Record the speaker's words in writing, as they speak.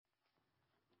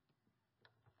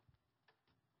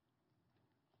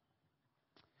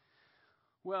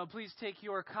Well, please take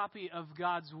your copy of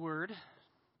God's Word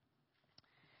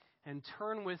and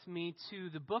turn with me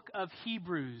to the book of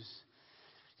Hebrews.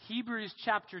 Hebrews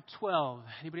chapter 12.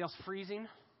 Anybody else freezing?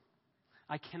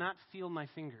 I cannot feel my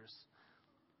fingers.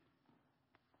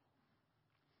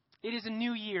 It is a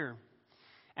new year.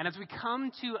 And as we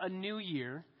come to a new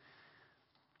year,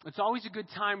 it's always a good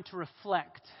time to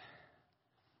reflect.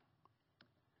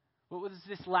 What was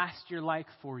this last year like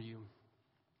for you?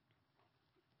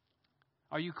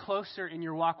 Are you closer in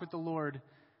your walk with the Lord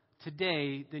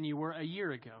today than you were a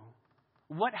year ago?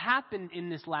 What happened in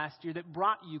this last year that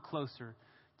brought you closer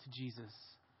to Jesus?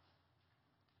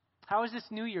 How is this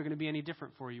new year going to be any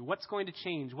different for you? What's going to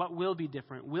change? What will be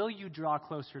different? Will you draw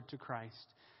closer to Christ?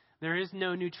 There is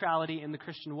no neutrality in the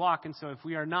Christian walk, and so if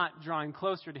we are not drawing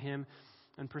closer to Him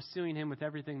and pursuing Him with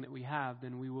everything that we have,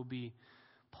 then we will be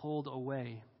pulled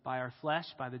away by our flesh,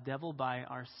 by the devil, by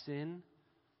our sin.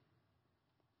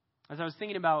 As I was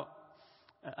thinking about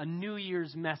a New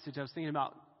Year's message, I was thinking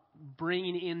about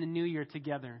bringing in the new year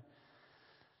together.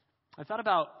 I thought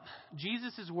about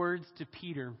Jesus' words to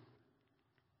Peter.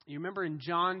 You remember in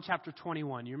John chapter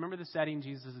 21, you remember the setting?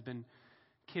 Jesus has been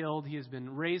killed. He has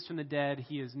been raised from the dead.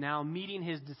 He is now meeting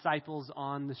his disciples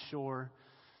on the shore.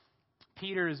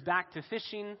 Peter is back to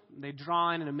fishing. They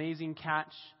draw in an amazing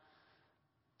catch.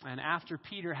 And after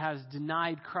Peter has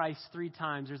denied Christ 3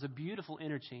 times, there's a beautiful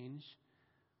interchange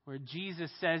where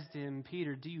Jesus says to him,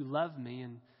 Peter, do you love me?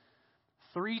 And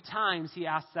 3 times he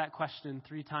asks that question.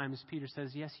 3 times Peter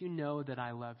says, yes, you know that I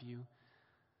love you.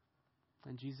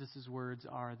 And Jesus' words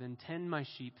are, then tend my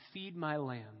sheep, feed my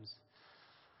lambs.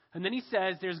 And then he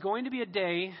says, there's going to be a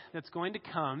day that's going to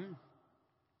come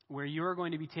where you're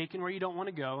going to be taken where you don't want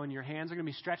to go, and your hands are going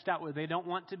to be stretched out where they don't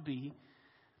want to be.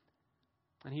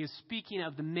 And he is speaking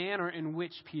of the manner in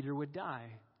which Peter would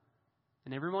die.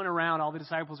 And everyone around, all the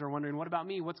disciples are wondering, what about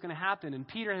me? What's going to happen? And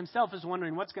Peter himself is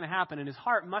wondering what's going to happen. And his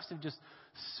heart must have just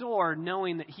soared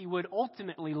knowing that he would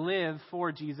ultimately live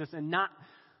for Jesus and not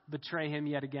betray him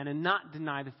yet again and not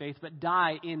deny the faith, but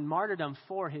die in martyrdom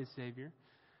for his Savior.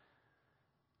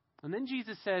 And then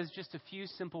Jesus says just a few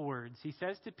simple words. He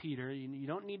says to Peter, you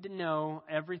don't need to know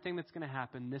everything that's going to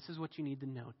happen. This is what you need to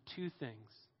know. 2 things.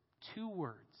 2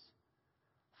 words.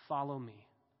 Follow me.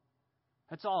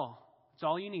 That's all. That's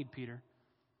all you need, Peter.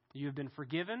 You have been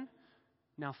forgiven.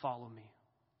 Now follow me.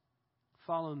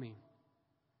 Follow me.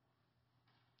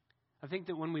 I think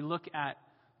that when we look at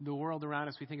the world around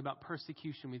us, we think about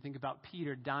persecution. We think about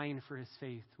Peter dying for his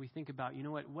faith. We think about, you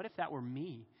know what if that were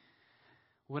me?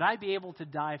 Would I be able to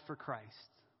die for Christ?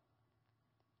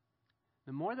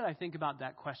 The more that I think about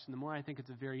that question, the more I think it's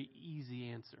a very easy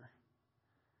answer.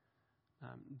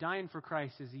 Dying for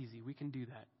Christ is easy. We can do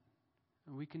that.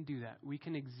 We can do that. We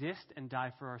can exist and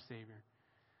die for our Savior.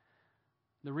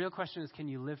 The real question is, can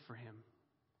you live for Him?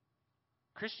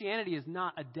 Christianity is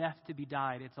not a death to be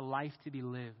died. It's a life to be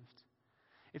lived.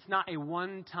 It's not a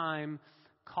one-time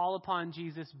call upon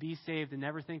Jesus, be saved, and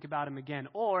never think about Him again.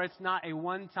 Or it's not a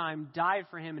one-time die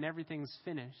for Him and everything's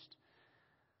finished.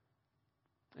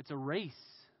 It's a race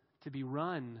to be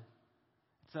run.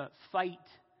 It's a fight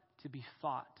to be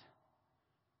fought.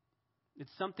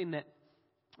 It's something that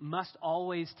must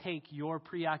always take your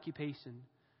preoccupation.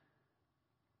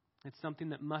 It's something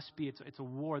that must be, it's a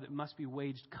war that must be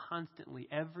waged constantly,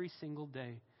 every single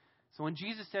day. So when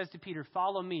Jesus says to Peter,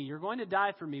 follow me, you're going to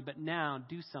die for me, but now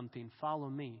do something. Follow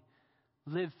me.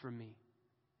 Live for me.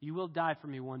 You will die for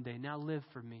me one day. Now live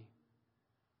for me.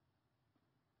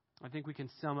 I think we can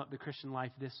sum up the Christian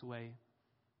life this way.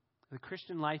 The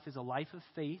Christian life is a life of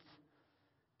faith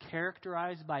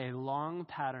characterized by a long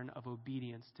pattern of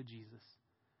obedience to Jesus.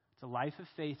 It's a life of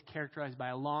faith characterized by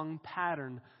a long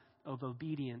pattern of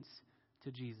obedience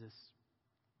to Jesus.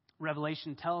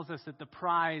 Revelation tells us that the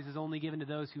prize is only given to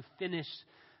those who finish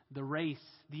the race,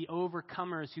 the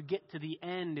overcomers who get to the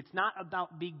end. It's not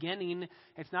about beginning.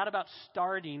 It's not about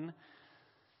starting.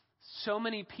 So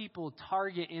many people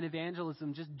target in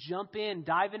evangelism, just jump in,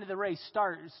 dive into the race,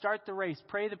 start the race,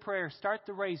 pray the prayer, start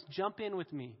the race, jump in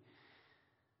with me.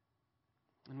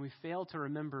 And we fail to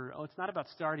remember, it's not about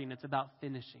starting, it's about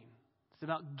finishing. It's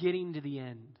about getting to the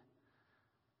end.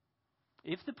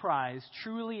 If the prize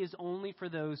truly is only for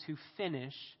those who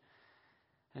finish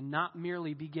and not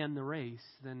merely begin the race,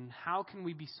 then how can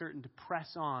we be certain to press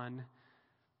on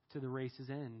to the race's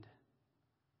end?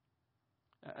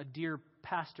 A dear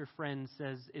pastor friend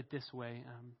says it this way,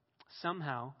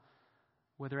 somehow,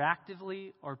 whether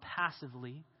actively or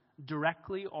passively,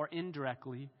 directly or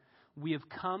indirectly, we have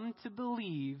come to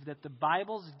believe that the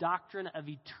Bible's doctrine of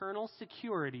eternal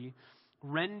security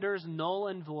renders null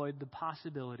and void the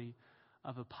possibility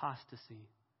of apostasy.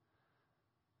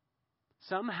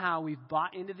 Somehow we've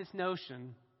bought into this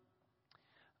notion,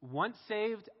 once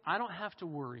saved, I don't have to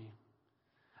worry.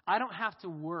 I don't have to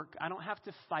work. I don't have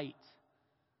to fight.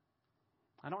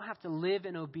 I don't have to live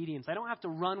in obedience. I don't have to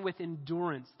run with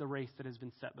endurance the race that has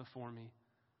been set before me.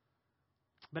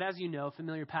 But as you know, a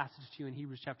familiar passage to you in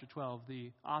Hebrews chapter 12,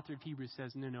 the author of Hebrews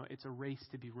says, no, it's a race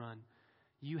to be run.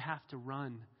 You have to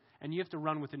run. And you have to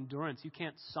run with endurance. You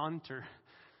can't saunter.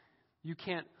 You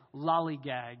can't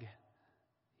lollygag.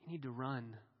 You need to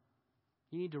run.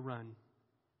 You need to run.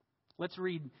 Let's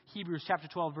read Hebrews chapter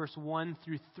 12, verse 1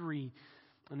 through 3,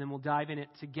 and then we'll dive in it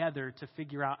together to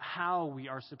figure out how we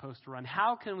are supposed to run.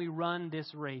 How can we run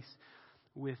this race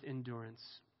with endurance?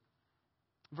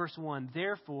 Verse 1,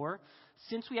 therefore,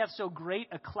 since we have so great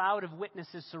a cloud of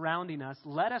witnesses surrounding us,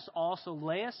 let us also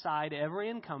lay aside every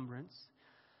encumbrance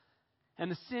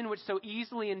and the sin which so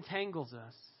easily entangles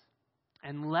us,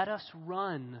 and let us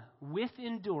run with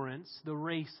endurance the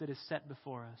race that is set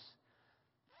before us,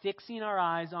 fixing our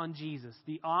eyes on Jesus,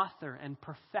 the author and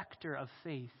perfecter of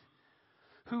faith,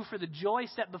 who for the joy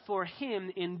set before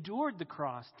him endured the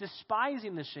cross,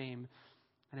 despising the shame,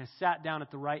 and has sat down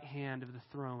at the right hand of the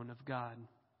throne of God.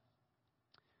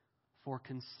 For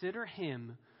consider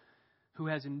him who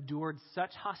has endured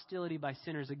such hostility by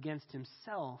sinners against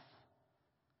himself,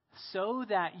 so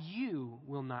that you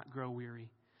will not grow weary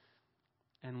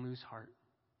and lose heart.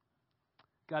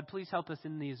 God, please help us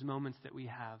in these moments that we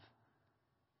have.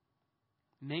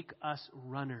 Make us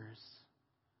runners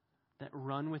that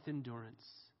run with endurance.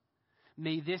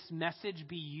 May this message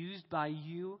be used by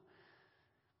you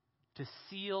to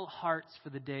seal hearts for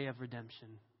the day of redemption,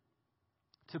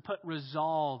 to put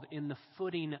resolve in the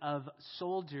footing of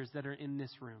soldiers that are in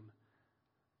this room,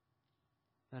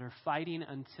 that are fighting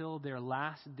until their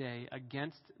last day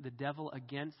against the devil,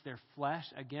 against their flesh,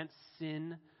 against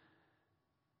sin.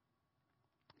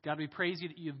 God, we praise you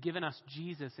that you've given us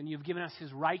Jesus and you've given us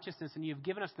his righteousness and you've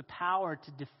given us the power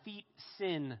to defeat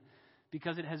sin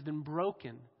because it has been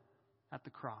broken at the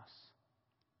cross.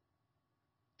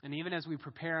 And even as we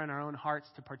prepare in our own hearts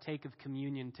to partake of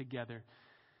communion together,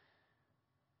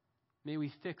 may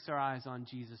we fix our eyes on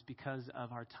Jesus because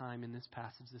of our time in this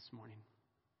passage this morning.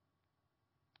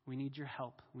 We need your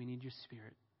help. We need your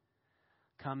Spirit.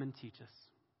 Come and teach us.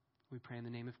 We pray in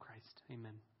the name of Christ.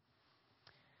 Amen.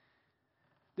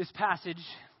 This passage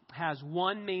has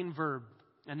one main verb,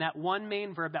 and that one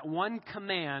main verb, that one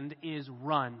command is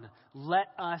run. Let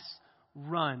us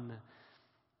run.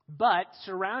 But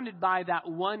surrounded by that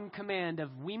one command of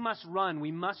we must run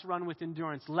with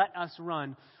endurance, let us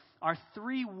run, are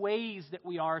three ways that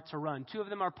we are to run. Two of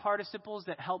them are participles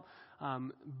that help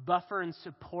buffer and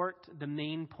support the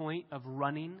main point of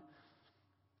running.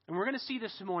 And we're going to see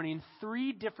this morning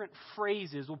three different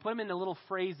phrases. We'll put them into little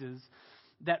phrases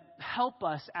that help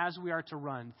us as we are to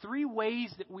run. Three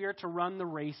ways that we are to run the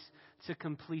race to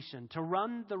completion, to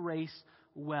run the race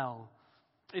well.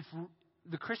 If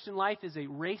the Christian life is a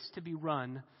race to be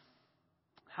run,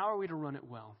 how are we to run it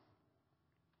well?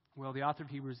 Well, the author of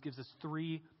Hebrews gives us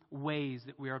three ways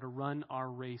that we are to run our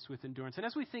race with endurance. And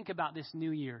as we think about this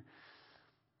new year,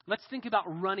 let's think about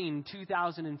running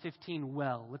 2015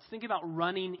 well. Let's think about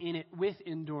running in it with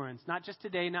endurance. Not just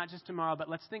today, not just tomorrow, but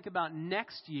let's think about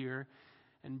next year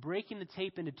and breaking the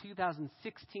tape into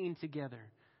 2016 together,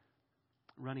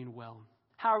 running well.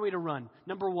 How are we to run?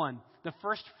 Number one, the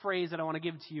first phrase that I want to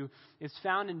give to you is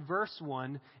found in verse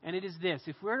 1, and it is this.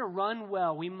 If we're to run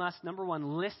well, we must, number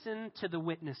one, listen to the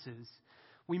witnesses.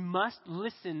 We must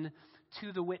listen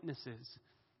to the witnesses.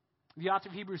 The author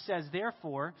of Hebrews says,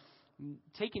 therefore,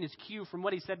 taking his cue from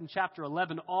what he said in chapter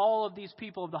 11, all of these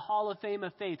people of the Hall of Fame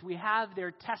of Faith, we have their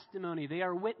testimony. They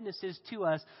are witnesses to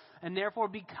us. And therefore,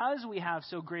 because we have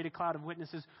so great a cloud of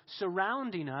witnesses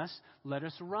surrounding us, let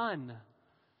us run.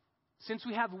 Since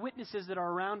we have witnesses that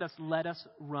are around us, let us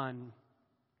run.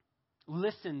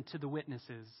 Listen to the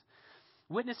witnesses.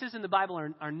 Witnesses in the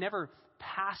Bible are never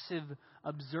passive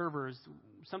observers.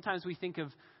 Sometimes we think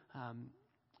of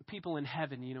people in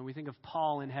heaven. You know, we think of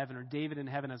Paul in heaven or David in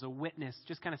heaven as a witness,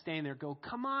 just kind of standing there, go,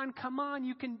 come on,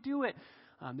 you can do it.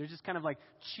 They're just kind of like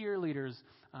cheerleaders,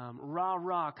 rah,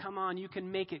 rah, come on, you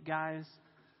can make it, guys.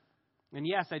 And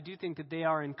yes, I do think that they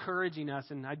are encouraging us,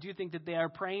 and I do think that they are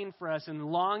praying for us and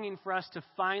longing for us to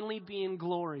finally be in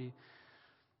glory.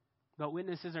 But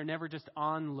witnesses are never just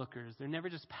onlookers. They're never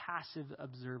just passive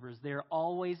observers. They're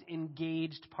always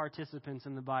engaged participants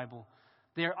in the Bible.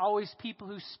 They're always people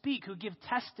who speak, who give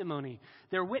testimony.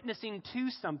 They're witnessing to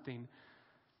something.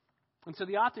 And so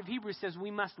the author of Hebrews says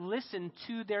we must listen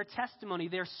to their testimony.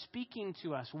 They're speaking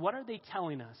to us. What are they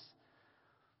telling us?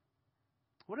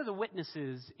 What are the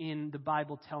witnesses in the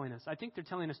Bible telling us? I think they're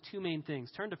telling us two main things.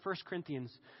 Turn to 1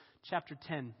 Corinthians chapter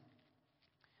 10.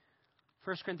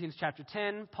 1 Corinthians chapter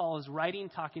 10, Paul is writing,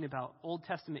 talking about Old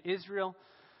Testament Israel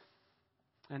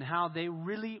and how they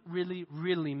really, really,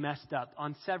 really messed up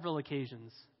on several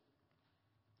occasions.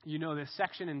 You know this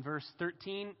section in verse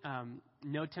 13,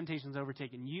 no temptations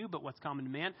overtaken you, but what's common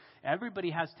to man.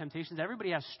 Everybody has temptations.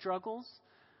 Everybody has struggles.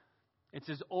 It's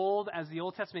as old as the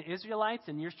Old Testament Israelites,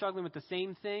 and you're struggling with the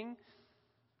same thing.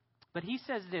 But he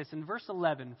says this in verse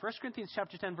 11, 1 Corinthians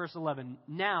chapter 10, verse 11.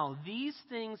 Now, these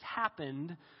things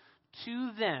happened to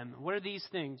them. What are these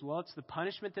things? Well, it's the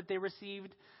punishment that they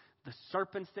received, the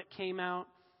serpents that came out.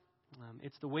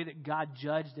 It's the way that God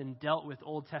judged and dealt with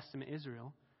Old Testament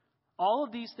Israel. All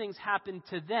of these things happened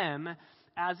to them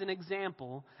as an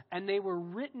example, and they were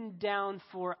written down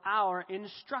for our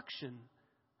instruction,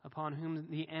 upon whom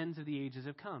the ends of the ages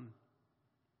have come.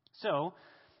 So,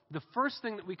 the first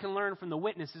thing that we can learn from the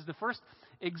witnesses, the first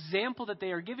example that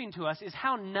they are giving to us is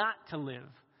how not to live.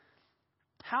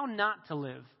 How not to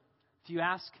live. If you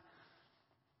ask,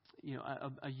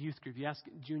 a youth group, you ask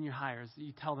junior hires,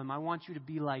 you tell them, I want you to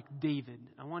be like David.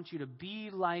 I want you to be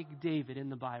like David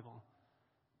in the Bible.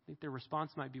 I think their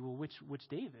response might be, well, which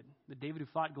David? The David who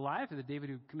fought Goliath or the David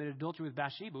who committed adultery with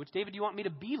Bathsheba? Which David do you want me to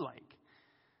be like?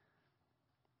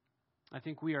 I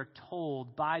think we are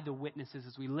told by the witnesses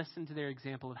as we listen to their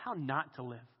example of how not to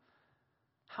live.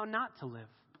 How not to live.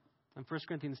 And 1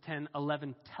 Corinthians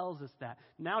 10:11 tells us that.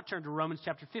 Now turn to Romans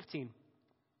chapter 15.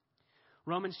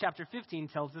 Romans chapter 15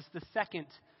 tells us the second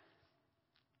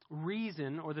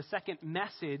reason or the second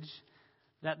message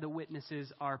that the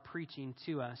witnesses are preaching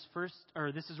to us.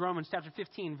 This is Romans chapter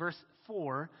 15, verse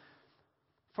 4.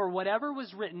 For whatever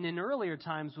was written in earlier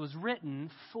times was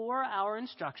written for our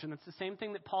instruction. That's the same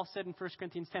thing that Paul said in 1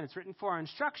 Corinthians 10. It's written for our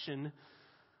instruction.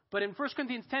 But in 1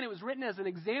 Corinthians 10, it was written as an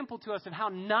example to us of how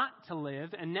not to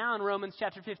live. And now in Romans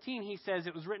chapter 15, he says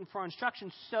it was written for our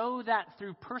instruction so that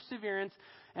through perseverance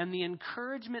and the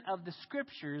encouragement of the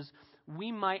Scriptures,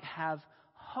 we might have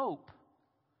hope.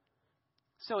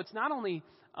 So it's not only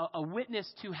a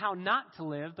witness to how not to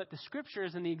live, but the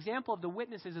Scriptures and the example of the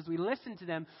witnesses as we listen to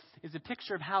them is a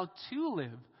picture of how to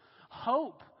live.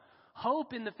 Hope.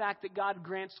 Hope in the fact that God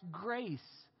grants grace.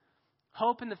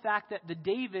 Hope in the fact that the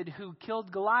David who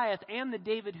killed Goliath and the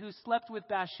David who slept with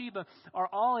Bathsheba are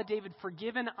all a David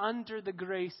forgiven under the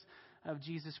grace of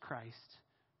Jesus Christ.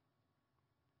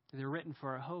 They're written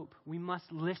for our hope. We must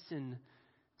listen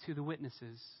to the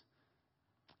witnesses.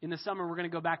 In the summer, we're going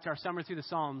to go back to our summer through the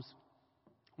Psalms.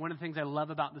 One of the things I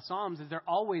love about the Psalms is they're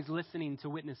always listening to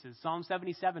witnesses. Psalm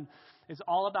 77 is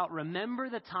all about remember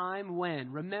the time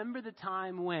when. Remember the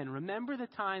time when. Remember the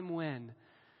time when.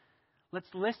 Let's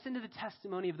listen to the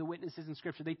testimony of the witnesses in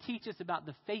Scripture. They teach us about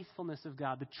the faithfulness of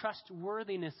God, the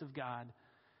trustworthiness of God.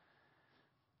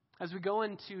 As we go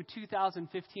into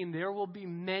 2015, there will be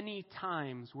many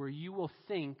times where you will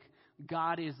think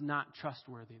God is not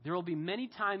trustworthy. There will be many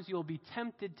times you will be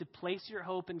tempted to place your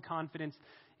hope and confidence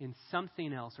in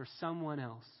something else or someone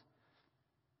else.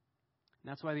 And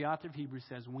that's why the author of Hebrews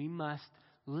says we must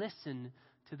listen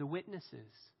to the witnesses.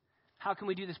 How can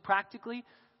we do this practically?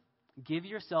 Give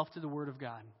yourself to the Word of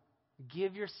God.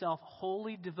 Give yourself,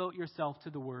 wholly devote yourself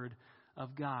to the Word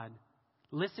of God.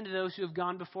 Listen to those who have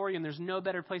gone before you, and there's no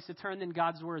better place to turn than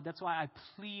God's Word. That's why I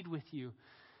plead with you.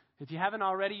 If you haven't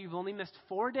already, you've only missed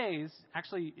 4 days.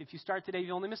 Actually, if you start today,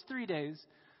 you've only missed 3 days.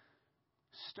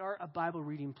 Start a Bible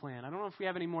reading plan. I don't know if we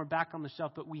have any more back on the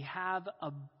shelf, but we have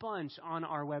a bunch on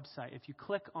our website. If you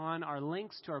click on our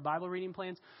links to our Bible reading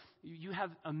plans, you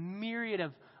have a myriad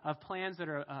of plans that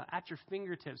are at your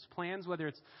fingertips. Plans, whether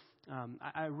it's,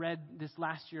 I read this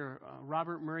last year,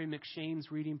 Robert Murray McShane's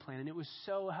reading plan, and it was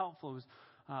so helpful. It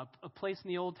was a place in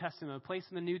the Old Testament, a place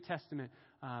in the New Testament,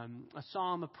 a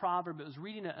psalm, a proverb. It was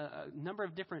reading a number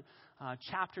of different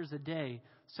chapters a day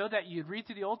so that you'd read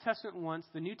through the Old Testament once,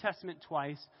 the New Testament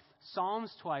twice,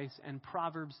 Psalms twice, and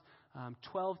Proverbs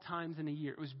 12 times in a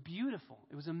year. It was beautiful.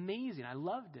 It was amazing. I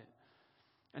loved it.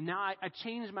 And now I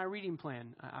changed my reading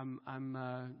plan. I'm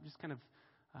just kind of,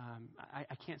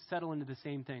 I can't settle into the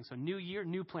same thing. So new year,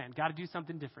 new plan. Got to do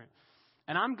something different.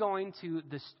 And I'm going to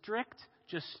the strict,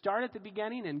 just start at the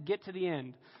beginning and get to the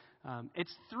end.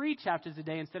 It's 3 chapters a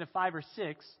day instead of 5 or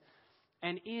 6.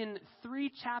 And in 3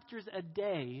 chapters a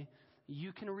day,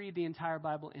 you can read the entire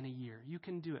Bible in a year. You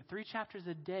can do it. 3 chapters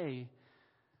a day.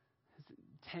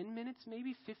 10 minutes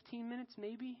maybe? 15 minutes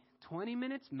maybe? 20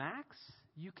 minutes max?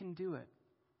 You can do it.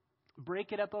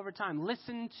 Break it up over time.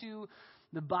 Listen to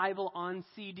the Bible on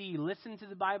CD. Listen to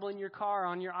the Bible in your car,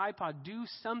 on your iPod. Do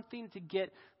something to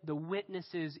get the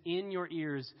witnesses in your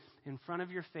ears, in front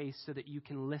of your face, so that you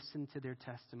can listen to their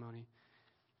testimony.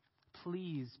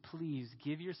 Please, please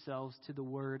give yourselves to the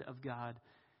Word of God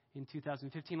in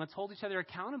 2015. Let's hold each other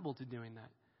accountable to doing that.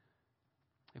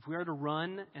 If we are to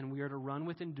run, and we are to run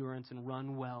with endurance and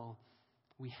run well,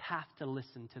 we have to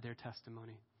listen to their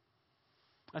testimony.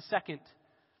 A second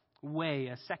way,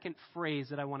 a second phrase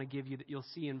that I want to give you that you'll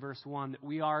see in verse 1, that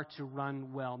we are to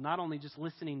run well. Not only just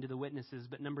listening to the witnesses,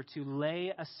 but number 2,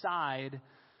 lay aside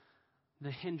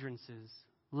the hindrances.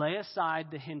 Lay aside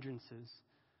the hindrances.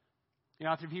 The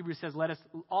author of Hebrews says, let us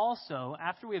also,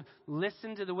 after we have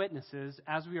listened to the witnesses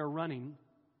as we are running,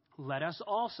 let us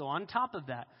also, on top of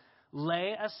that,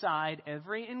 lay aside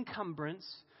every encumbrance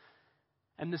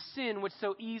and the sin which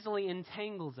so easily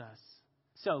entangles us.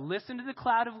 So listen to the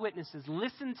cloud of witnesses.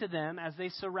 Listen to them as they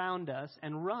surround us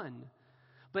and run.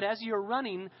 But as you're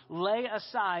running, lay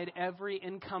aside every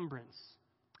encumbrance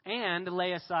and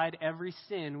lay aside every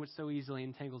sin which so easily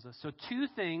entangles us. So 2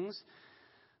 things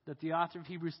that the author of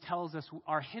Hebrews tells us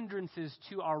are hindrances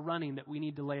to our running that we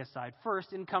need to lay aside.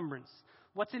 First, encumbrance.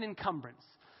 What's an encumbrance?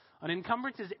 An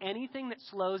encumbrance is anything that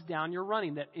slows down your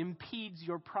running, that impedes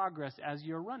your progress as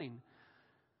you're running.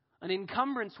 An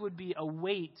encumbrance would be a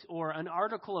weight or an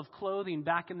article of clothing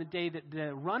back in the day that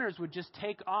the runners would just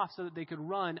take off so that they could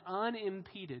run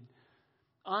unimpeded,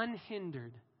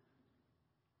 unhindered.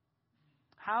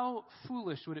 How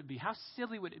foolish would it be? How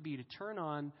silly would it be to turn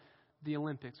on the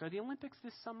Olympics? Are the Olympics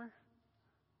this summer?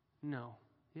 No.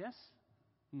 Yes?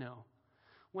 No.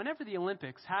 Whenever the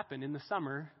Olympics happen in the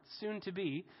summer, soon to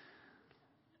be,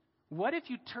 what if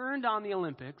you turned on the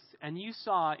Olympics and you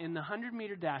saw in the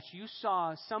 100-meter dash, you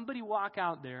saw somebody walk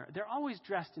out there. They're always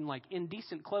dressed in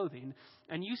indecent clothing.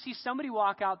 And you see somebody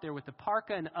walk out there with a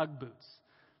parka and Ugg boots.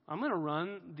 I'm going to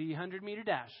run the 100-meter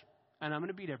dash and I'm going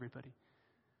to beat everybody.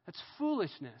 That's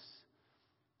foolishness.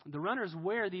 The runners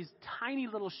wear these tiny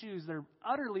little shoes that are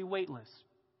utterly weightless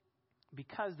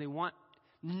because they want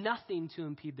nothing to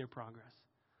impede their progress.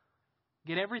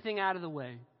 Get everything out of the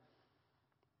way.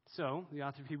 So, the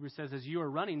author of Hebrews says, as you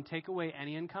are running, take away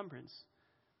any encumbrance.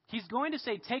 He's going to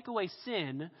say take away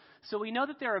sin, so we know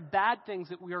that there are bad things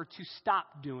that we are to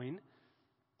stop doing.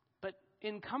 But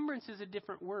encumbrance is a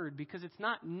different word because it's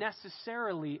not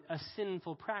necessarily a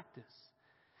sinful practice.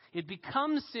 It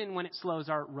becomes sin when it slows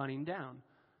our running down.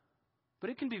 But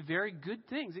it can be very good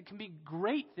things. It can be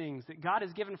great things that God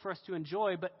has given for us to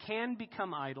enjoy, but can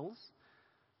become idols.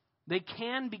 They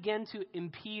can begin to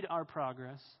impede our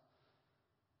progress.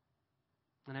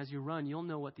 And as you run, you'll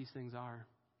know what these things are.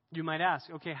 You might ask,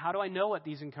 okay, how do I know what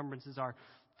these encumbrances are?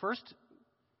 First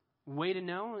way to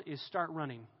know is start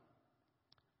running.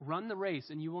 Run the race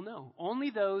and you will know. Only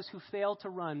those who fail to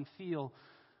run feel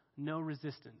no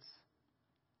resistance.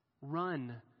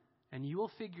 Run and you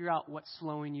will figure out what's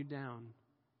slowing you down.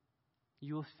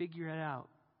 You will figure it out.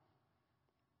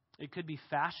 It could be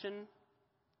fashion.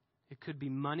 It could be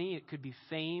money. It could be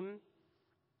fame.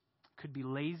 It could be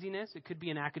laziness. It could be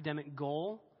an academic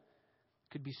goal.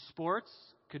 It could be sports.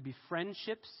 It could be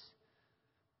friendships.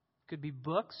 It could be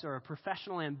books or a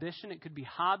professional ambition. It could be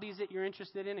hobbies that you're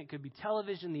interested in. It could be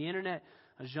television, the internet,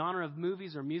 a genre of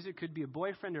movies or music. It could be a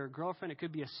boyfriend or a girlfriend. It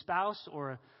could be a spouse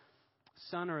or a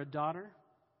son or a daughter.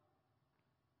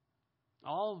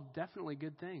 All definitely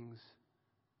good things.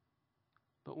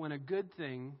 But when a good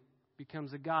thing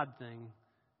becomes a God thing,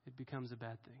 it becomes a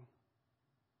bad thing.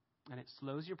 And it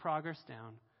slows your progress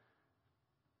down.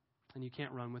 And you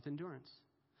can't run with endurance.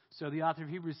 So the author of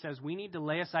Hebrews says we need to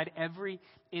lay aside every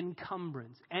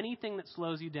encumbrance, anything that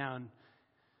slows you down.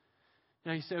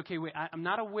 Now you say, okay, wait, I'm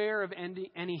not aware of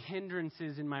any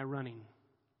hindrances in my running.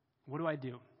 What do I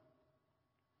do?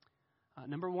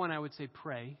 Number one, I would say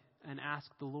pray and ask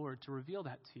the Lord to reveal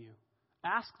that to you.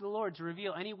 Ask the Lord to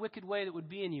reveal any wicked way that would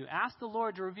be in you. Ask the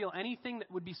Lord to reveal anything that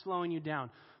would be slowing you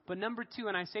down. But number two,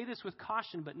 and I say this with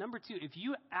caution, but number two, if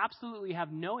you absolutely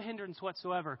have no hindrance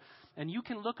whatsoever, and you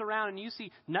can look around and you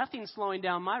see nothing slowing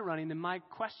down my running, then my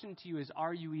question to you is,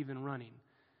 are you even running?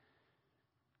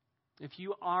 If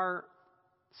you are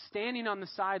standing on the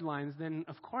sidelines, then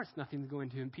of course nothing's going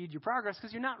to impede your progress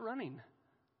because you're not running.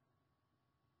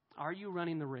 Are you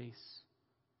running the race?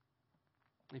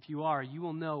 If you are, you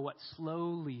will know what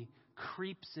slowly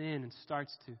creeps in and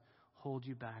starts to hold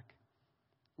you back.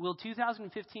 Will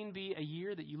 2015 be a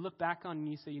year that you look back on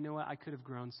and you say, you know what, I could have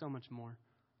grown so much more.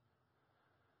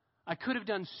 I could have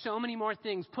done so many more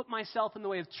things, put myself in the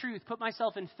way of truth, put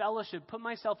myself in fellowship, put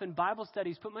myself in Bible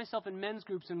studies, put myself in men's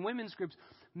groups and women's groups,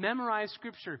 memorize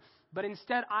Scripture. But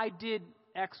instead I did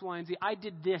X, Y, and Z. I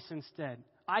did this instead.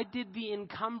 I did the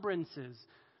encumbrances.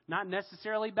 Not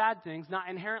necessarily bad things, not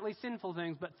inherently sinful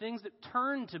things, but things that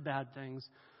turn to bad things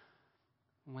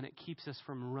when it keeps us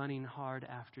from running hard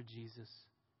after Jesus.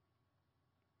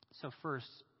 So first,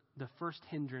 the first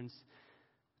hindrance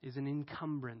is an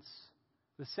encumbrance.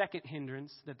 The second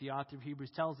hindrance that the author of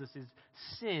Hebrews tells us is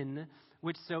sin,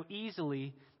 which so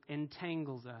easily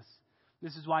entangles us.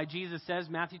 This is why Jesus says,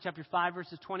 Matthew chapter 5,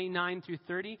 verses 29 through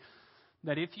 30,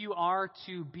 that if you are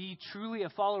to be truly a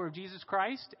follower of Jesus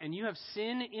Christ and you have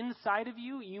sin inside of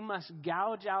you, you must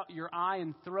gouge out your eye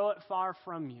and throw it far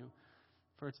from you.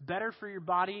 For it's better for your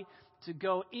body to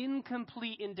go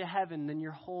incomplete into heaven than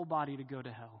your whole body to go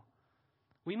to hell.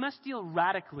 We must deal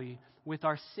radically with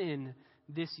our sin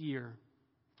this year.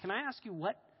 Can I ask you,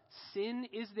 what sin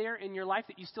is there in your life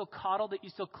that you still coddle, that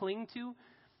you still cling to,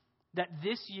 that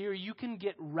this year you can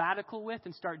get radical with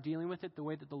and start dealing with it the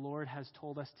way that the Lord has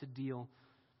told us to deal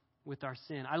with our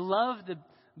sin? I love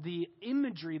the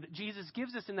imagery that Jesus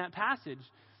gives us in that passage.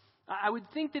 I would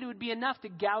think that it would be enough to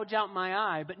gouge out my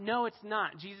eye, but no, it's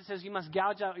not. Jesus says you must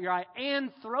gouge out your eye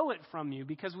and throw it from you,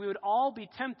 because we would all be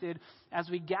tempted as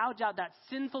we gouge out that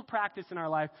sinful practice in our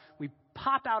life. We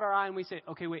pop out our eye and we say,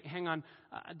 okay, wait, hang on.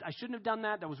 I shouldn't have done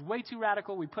that. That was way too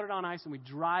radical. We put it on ice and we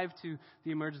drive to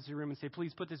the emergency room and say,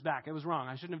 please put this back. It was wrong.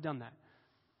 I shouldn't have done that.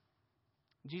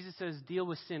 Jesus says, deal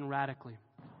with sin radically.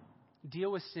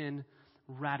 Deal with sin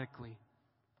radically.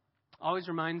 Always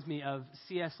reminds me of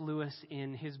C.S. Lewis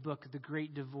in his book, The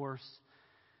Great Divorce.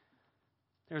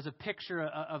 There's a picture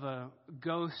of a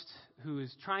ghost who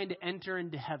is trying to enter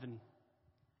into heaven.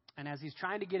 And as he's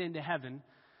trying to get into heaven,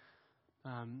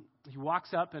 he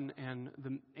walks up and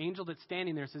the angel that's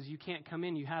standing there says, you can't come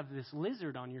in. You have this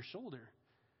lizard on your shoulder.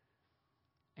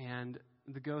 And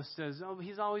the ghost says, oh,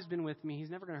 he's always been with me. He's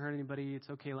never going to hurt anybody.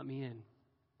 It's okay. Let me in.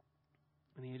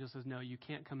 And the angel says, no, you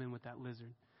can't come in with that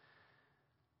lizard.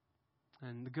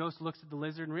 And the ghost looks at the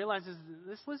lizard and realizes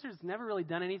this lizard's never really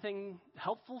done anything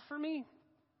helpful for me.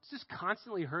 It's just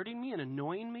constantly hurting me and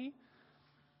annoying me.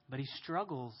 But he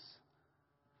struggles.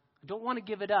 I don't want to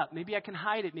give it up. Maybe I can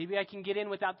hide it. Maybe I can get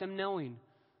in without them knowing.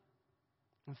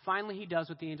 And finally he does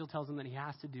what the angel tells him that he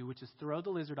has to do, which is throw the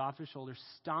lizard off his shoulder,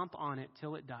 stomp on it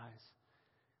till it dies.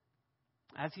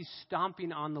 As he's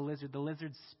stomping on the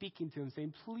lizard's speaking to him,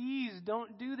 saying, please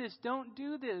don't do this. Don't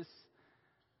do this.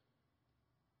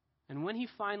 And when he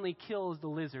finally kills the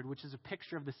lizard, which is a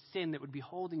picture of the sin that would be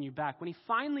holding you back, when he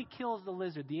finally kills the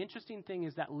lizard, the interesting thing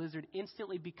is that lizard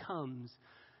instantly becomes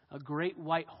a great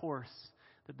white horse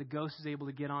that the ghost is able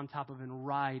to get on top of and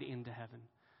ride into heaven,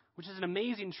 which is an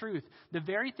amazing truth. The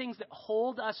very things that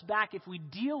hold us back, if we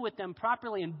deal with them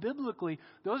properly and biblically,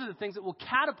 those are the things that will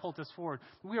catapult us forward.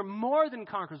 We are more than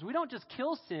conquerors. We don't just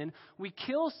kill sin. We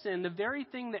kill sin, the very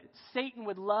thing that Satan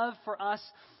would love for us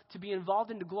to be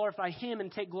involved in to glorify him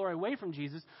and take glory away from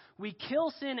Jesus. We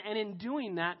kill sin, and in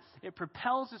doing that, it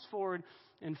propels us forward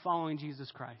in following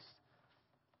Jesus Christ.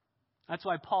 That's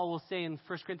why Paul will say in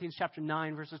 1 Corinthians chapter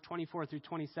 9, verses 24 through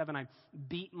 27, I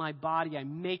beat my body, I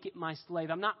make it my slave.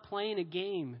 I'm not playing a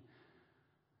game.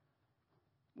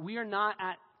 We are not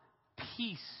at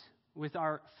peace with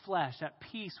our flesh, at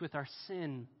peace with our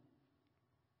sin.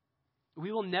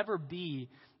 We will never be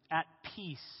at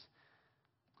peace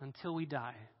until we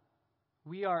die.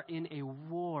 We are in a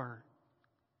war.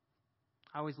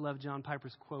 I always love John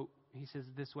Piper's quote. He says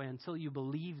it this way, until you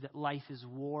believe that life is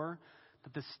war,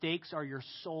 that the stakes are your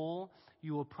soul,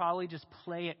 you will probably just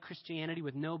play at Christianity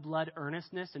with no blood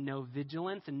earnestness and no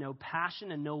vigilance and no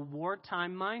passion and no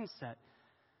wartime mindset.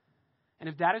 And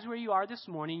if that is where you are this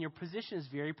morning, your position is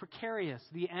very precarious.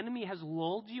 The enemy has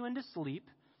lulled you into sleep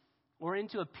or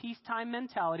into a peacetime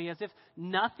mentality as if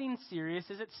nothing serious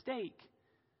is at stake.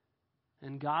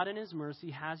 And God in his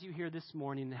mercy has you here this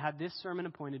morning and had this sermon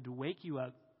appointed to wake you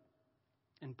up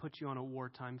and put you on a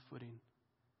wartime footing.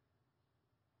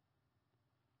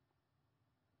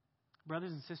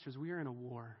 Brothers and sisters, we are in a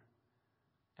war,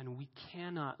 and we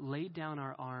cannot lay down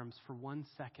our arms for 1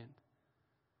 second.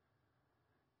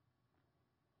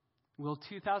 Will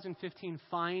 2015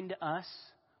 find us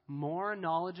more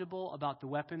knowledgeable about the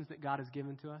weapons that God has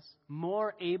given to us,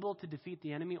 more able to defeat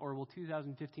the enemy, or will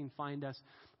 2015 find us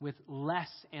with less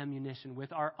ammunition,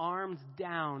 with our arms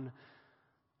down,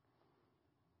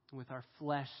 with our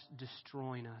flesh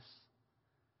destroying us?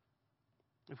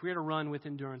 If we are to run with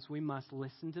endurance, we must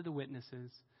listen to the witnesses,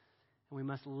 and we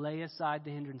must lay aside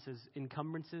the hindrances,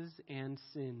 encumbrances, and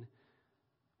sin,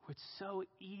 which so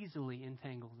easily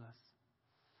entangles us.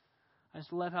 I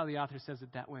just love how the author says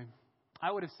it that way. I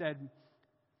would have said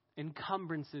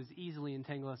encumbrances easily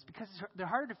entangle us because they're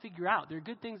harder to figure out. They're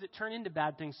good things that turn into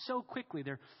bad things so quickly.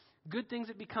 They're good things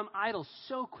that become idols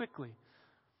so quickly.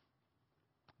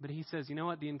 But he says, you know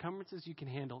what? The encumbrances you can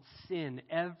handle. Sin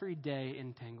every day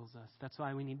entangles us. That's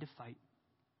why we need to fight.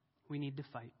 We need to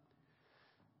fight.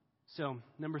 So,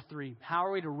 number 3, how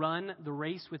are we to run the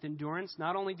race with endurance?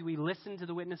 Not only do we listen to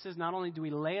the witnesses, not only do we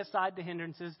lay aside the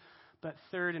hindrances, but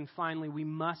third and finally, we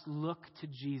must look to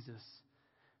Jesus.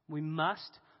 We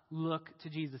must look to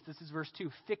Jesus. This is verse 2.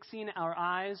 Fixing our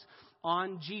eyes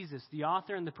on Jesus, the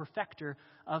author and the perfecter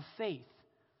of faith.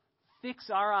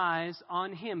 Fix our eyes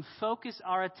on Him. Focus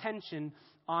our attention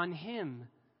on Him.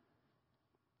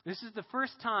 This is the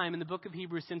first time in the book of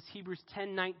Hebrews since Hebrews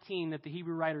 10:19 that the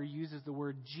Hebrew writer uses the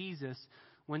word Jesus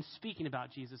when speaking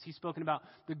about Jesus. He's spoken about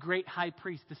the great high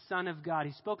priest, the Son of God.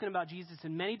 He's spoken about Jesus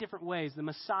in many different ways, the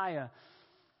Messiah.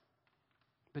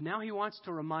 But now he wants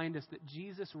to remind us that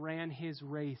Jesus ran his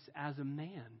race as a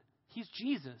man. He's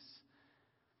Jesus.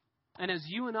 And as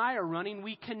you and I are running,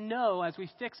 we can know as we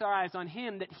fix our eyes on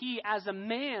Him that He, as a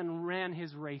man, ran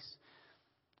His race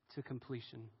to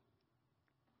completion.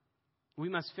 We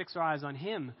must fix our eyes on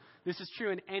Him. This is true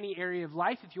in any area of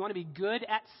life. If you want to be good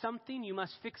at something, you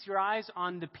must fix your eyes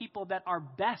on the people that are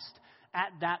best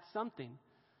at that something.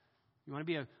 You want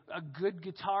to be a good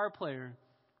guitar player,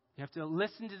 you have to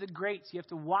listen to the greats. You have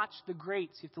to watch the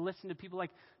greats. You have to listen to people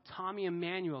like Tommy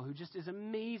Emmanuel, who just is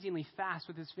amazingly fast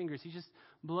with his fingers. He just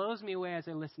blows me away as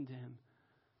I listen to him.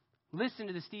 Listen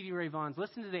to the Stevie Ray Vaughns.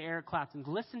 Listen to the Eric Claptons.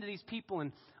 Listen to these people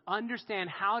and understand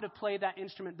how to play that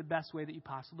instrument the best way that you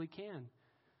possibly can.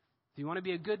 If you want to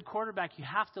be a good quarterback, you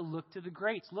have to look to the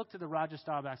greats. Look to the Roger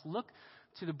Staubachs. Look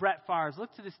to the Brett Favres.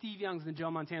 Look to the Steve Youngs and the Joe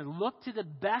Montanas. Look to the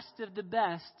best of the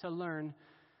best to learn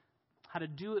how to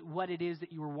do it, what it is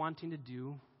that you were wanting to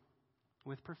do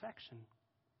with perfection,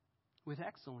 with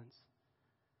excellence.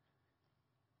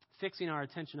 Fixing our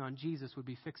attention on Jesus would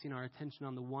be fixing our attention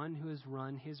on the one who has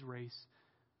run his race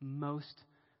most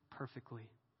perfectly.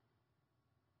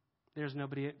 There's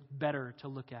nobody better to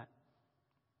look at.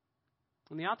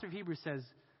 And the author of Hebrews says,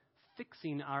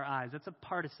 fixing our eyes. That's a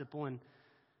participle, and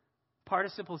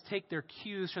participles take their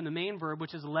cues from the main verb,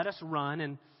 which is let us run,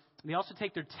 and they also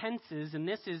take their tenses, and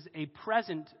this is a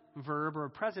present verb or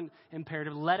a present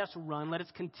imperative. Let us run. Let us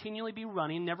continually be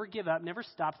running. Never give up. Never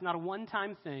stop. It's not a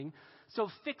one-time thing. So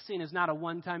fixing is not a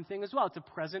one-time thing as well. It's a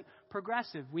present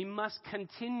progressive. We must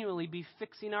continually be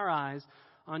fixing our eyes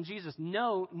on Jesus,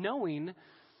 knowing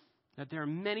that there are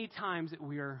many times that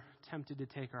we are tempted to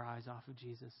take our eyes off of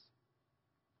Jesus.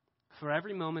 For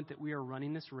every moment that we are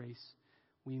running this race,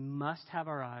 we must have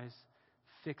our eyes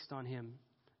fixed on Him.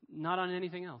 Not on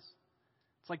anything else.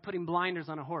 It's like putting blinders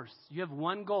on a horse. You have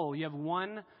one goal. You have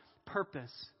one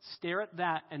purpose. Stare at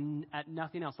that and at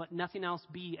nothing else. Let nothing else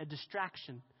be a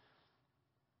distraction.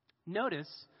 Notice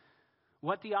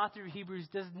what the author of Hebrews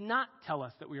does not tell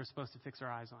us that we are supposed to fix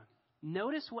our eyes on.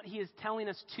 Notice what he is telling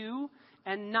us to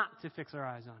and not to fix our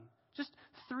eyes on. Just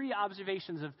 3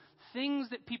 observations of things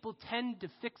that people tend to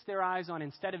fix their eyes on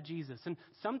instead of Jesus. And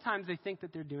sometimes they think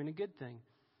that they're doing a good thing.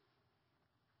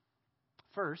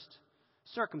 First,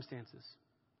 circumstances.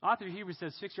 Author of Hebrews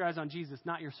says, fix your eyes on Jesus,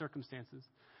 not your circumstances.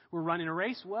 We're running a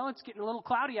race. Well, it's getting a little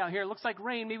cloudy out here. It looks like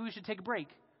rain. Maybe we should take a break.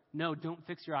 No, don't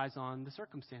fix your eyes on the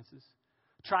circumstances.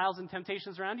 Trials and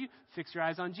temptations around you, fix your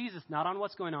eyes on Jesus, not on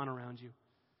what's going on around you.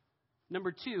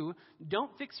 Number 2,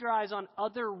 don't fix your eyes on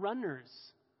other runners.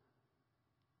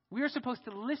 We are supposed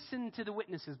to listen to the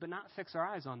witnesses, but not fix our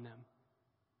eyes on them.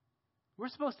 We're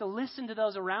supposed to listen to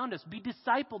those around us, be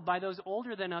discipled by those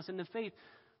older than us in the faith,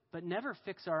 but never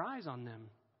fix our eyes on them.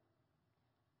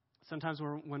 Sometimes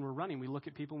when we're running, we look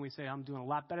at people and we say, I'm doing a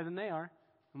lot better than they are,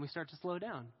 and we start to slow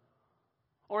down.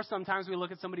 Or sometimes we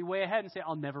look at somebody way ahead and say,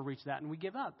 I'll never reach that, and we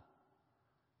give up.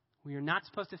 We are not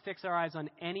supposed to fix our eyes on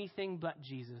anything but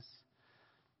Jesus.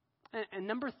 And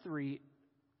number 3,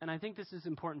 and I think this is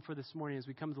important for this morning as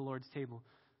we come to the Lord's table,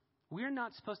 we are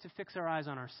not supposed to fix our eyes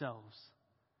on ourselves.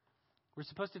 We're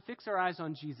supposed to fix our eyes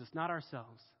on Jesus, not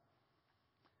ourselves.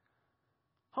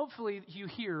 Hopefully you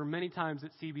hear many times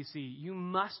at CBC, you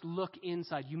must look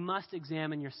inside. You must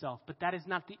examine yourself. But that is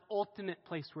not the ultimate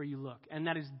place where you look. And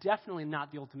that is definitely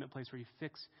not the ultimate place where you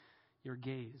fix your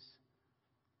gaze.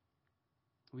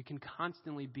 We can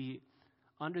constantly be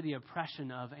under the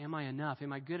oppression of, am I enough?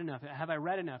 Am I good enough? Have I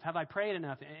read enough? Have I prayed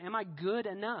enough? Am I good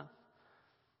enough?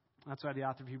 That's why the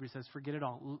author of Hebrews says, forget it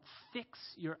all. Fix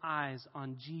your eyes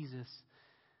on Jesus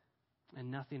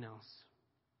and nothing else.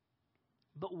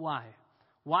 But why?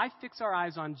 Why fix our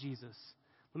eyes on Jesus?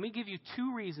 Let me give you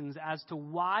 2 reasons as to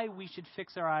why we should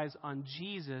fix our eyes on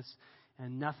Jesus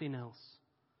and nothing else.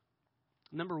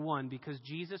 Number 1, because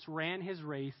Jesus ran his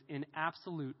race in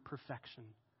absolute perfection.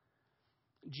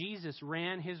 Jesus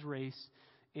ran his race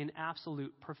in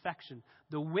absolute perfection.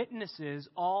 The witnesses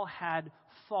all had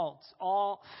faults,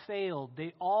 all failed.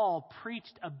 They all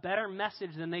preached a better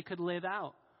message than they could live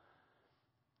out.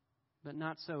 But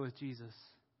not so with Jesus.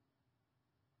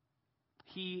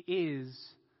 He is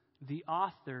the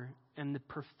author and the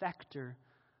perfecter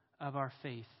of our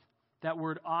faith. That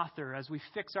word author, as we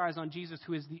fix our eyes on Jesus,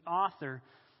 who is the author,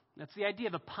 that's the idea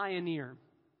of a pioneer.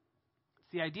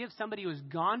 It's the idea of somebody who has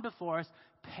gone before us,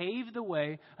 paved the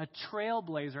way, a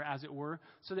trailblazer, as it were,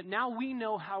 so that now we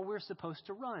know how we're supposed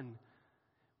to run.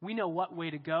 We know what way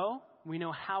to go. We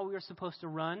know how we're supposed to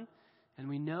run. And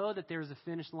we know that there's a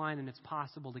finish line and it's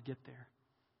possible to get there.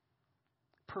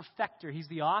 Perfecter. He's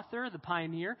the author, the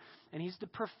pioneer, and he's the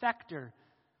perfecter.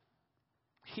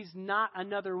 He's not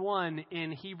another one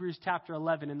in Hebrews chapter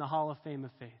 11 in the Hall of Fame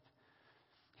of Faith.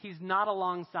 He's not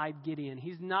alongside Gideon.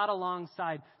 He's not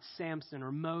alongside Samson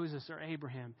or Moses or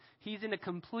Abraham. He's in a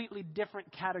completely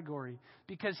different category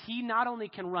because he not only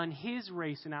can run his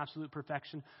race in absolute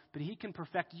perfection, but he can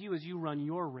perfect you as you run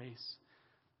your race.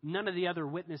 None of the other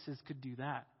witnesses could do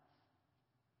that.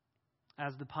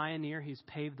 As the pioneer, he's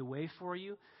paved the way for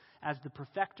you. As the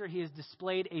perfecter, he has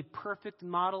displayed a perfect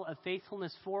model of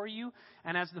faithfulness for you.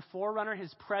 And as the forerunner,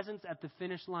 his presence at the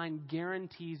finish line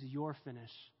guarantees your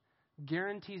finish.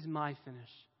 Guarantees my finish.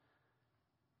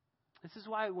 This is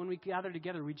why when we gather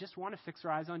together, we just want to fix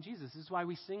our eyes on Jesus. This is why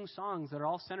we sing songs that are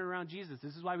all centered around Jesus.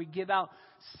 This is why we give out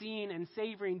seeing and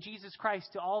savoring Jesus Christ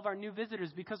to all of our new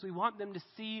visitors, because we want them to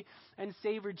see and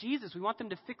savor Jesus. We want them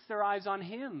to fix their eyes on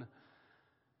him.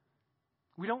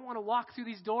 We don't want to walk through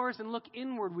these doors and look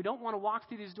inward. We don't want to walk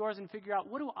through these doors and figure out,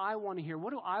 what do I want to hear?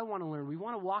 What do I want to learn? We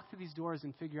want to walk through these doors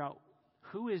and figure out,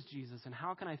 who is Jesus and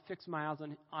how can I fix my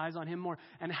eyes on him more?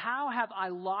 And how have I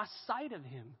lost sight of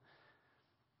him?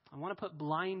 I want to put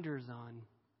blinders on.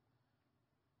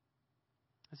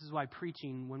 This is why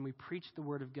preaching, when we preach the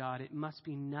Word of God, it must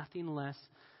be nothing less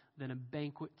than a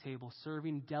banquet table,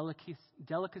 serving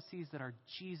delicacies that are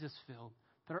Jesus-filled,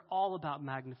 that are all about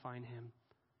magnifying him.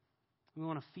 We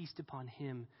want to feast upon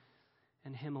him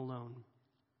and him alone.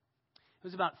 It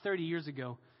was about 30 years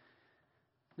ago.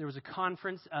 There was a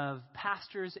conference of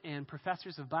pastors and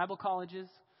professors of Bible colleges.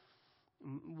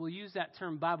 We'll use that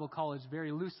term Bible college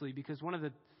very loosely because one of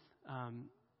the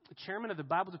chairman of the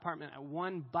Bible department at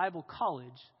one Bible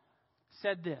college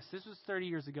said this. This was 30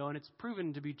 years ago, and it's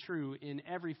proven to be true in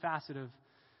every facet of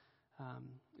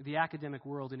the academic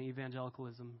world in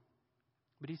evangelicalism.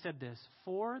 But he said this: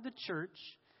 for the church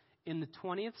in the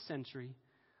 20th century,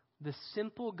 the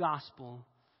simple gospel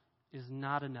is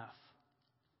not enough.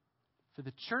 For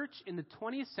the church in the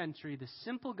 20th century, the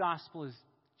simple gospel is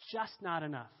just not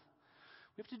enough.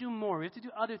 We have to do more. We have to do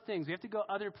other things. We have to go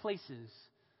other places.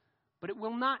 But it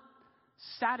will not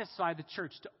satisfy the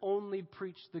church to only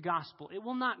preach the gospel. It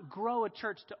will not grow a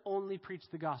church to only preach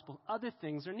the gospel. Other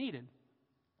things are needed.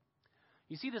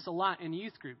 You see this a lot in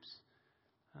youth groups.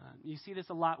 You see this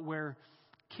a lot where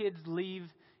kids leave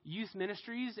youth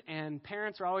ministries and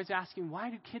parents are always asking, why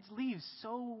do kids leave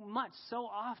so much, so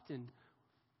often?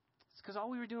 It's because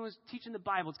all we were doing was teaching the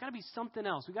Bible. It's got to be something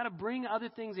else. We've got to bring other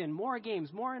things in, more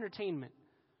games, more entertainment.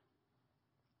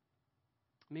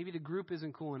 Maybe the group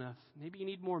isn't cool enough. Maybe you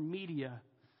need more media.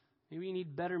 Maybe you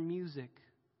need better music.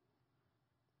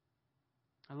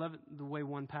 I love the way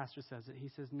one pastor says it. He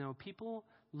says, no, people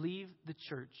leave the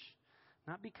church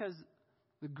not because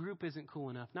the group isn't cool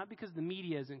enough, not because the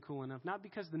media isn't cool enough, not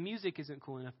because the music isn't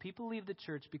cool enough. People leave the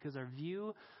church because our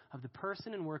view of the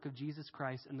person and work of Jesus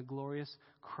Christ and the glorious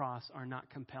cross are not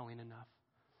compelling enough.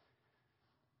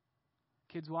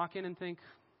 Kids walk in and think,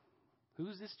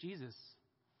 who's this Jesus?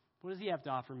 What does he have to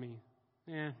offer me?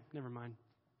 Never mind.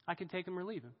 I can take him or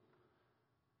leave him.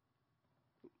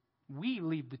 We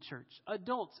leave the church.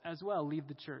 Adults as well leave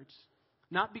the church.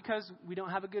 Not because we don't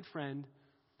have a good friend.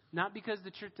 Not because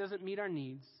the church doesn't meet our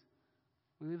needs.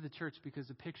 We leave the church because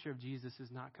the picture of Jesus is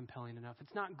not compelling enough.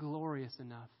 It's not glorious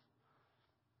enough.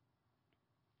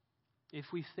 If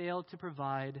we fail to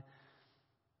provide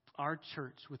our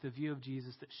church with a view of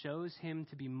Jesus that shows him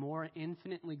to be more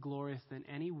infinitely glorious than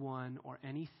anyone or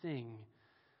anything,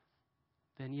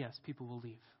 then yes, people will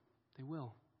leave. They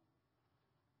will.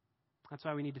 That's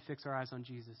why we need to fix our eyes on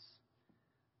Jesus.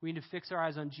 We need to fix our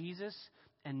eyes on Jesus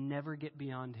and never get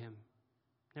beyond him.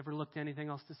 Never look to anything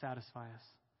else to satisfy us.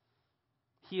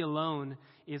 He alone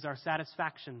is our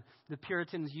satisfaction. The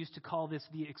Puritans used to call this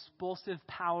the expulsive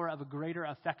power of a greater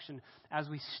affection. As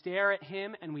we stare at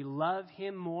him and we love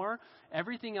him more,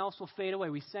 everything else will fade away.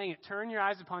 We sang it, turn your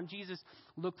eyes upon Jesus,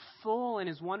 look full in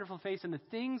his wonderful face, and the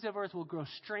things of earth will grow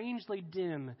strangely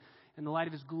dim in the light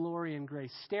of his glory and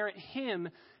grace. Stare at him,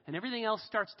 and everything else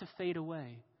starts to fade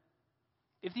away.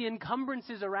 if the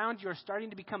encumbrances around you are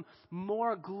starting to become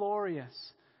more glorious,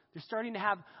 they're starting to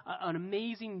have an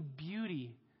amazing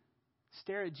beauty,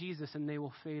 stare at Jesus and they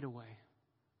will fade away.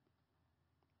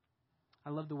 I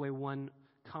love the way one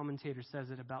commentator says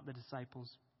it about the disciples.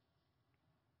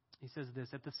 He says this: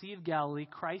 at the Sea of Galilee,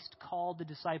 Christ called the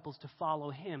disciples to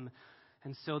follow him,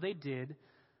 and so they did,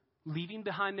 leaving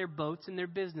behind their boats and their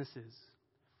businesses.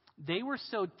 They were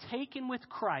so taken with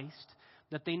Christ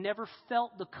that they never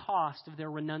felt the cost of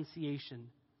their renunciation.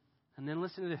 And then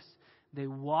listen to this: they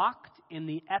walked in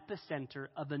the epicenter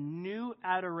of a new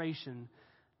adoration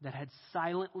that had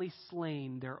silently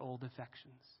slain their old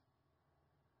affections.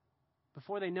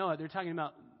 Before they know it, they're talking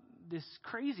about this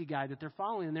crazy guy that they're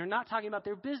following, and they're not talking about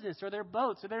their business or their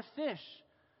boats or their fish.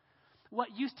 What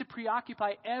used to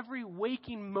preoccupy every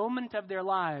waking moment of their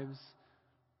lives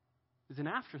is an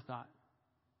afterthought.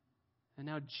 And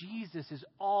now Jesus is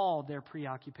all their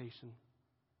preoccupation.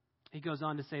 He goes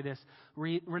on to say this: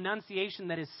 renunciation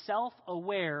that is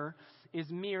self-aware is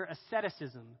mere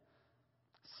asceticism,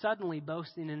 suddenly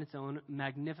boasting in its own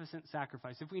magnificent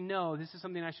sacrifice. If we know this is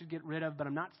something I should get rid of, but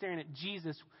I'm not staring at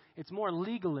Jesus, it's more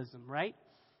legalism, right?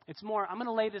 It's more, I'm going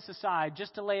to lay this aside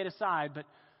just to lay it aside, but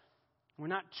we're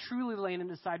not truly laying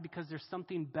it aside because there's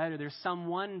something better. There's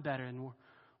someone better, and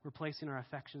we're placing our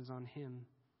affections on him.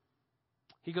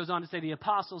 He goes on to say the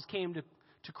apostles came to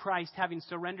Christ having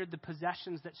surrendered the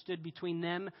possessions that stood between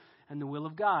them and the will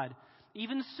of God.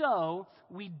 Even so,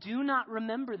 we do not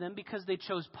remember them because they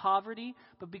chose poverty,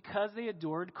 but because they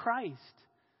adored Christ.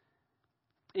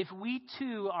 If we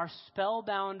too are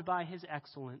spellbound by his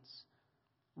excellence,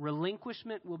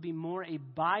 relinquishment will be more a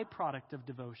byproduct of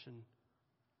devotion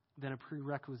than a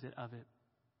prerequisite of it.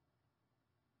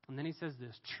 And then he says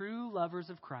this: true lovers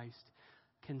of Christ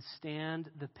can stand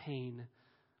the pain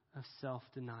of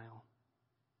self-denial.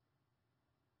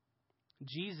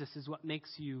 Jesus is what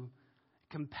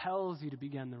compels you to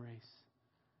begin the race.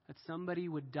 That somebody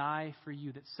would die for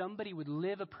you, that somebody would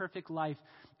live a perfect life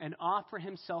and offer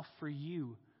himself for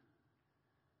you.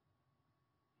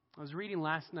 I was reading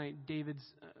last night David's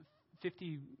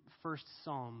 51st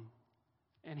Psalm,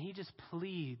 and he just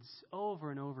pleads over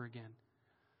and over again,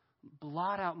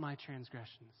 blot out my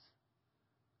transgressions.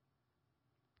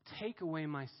 Take away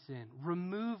my sin.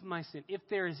 Remove my sin. If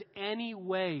there is any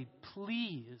way,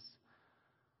 please.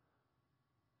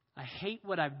 I hate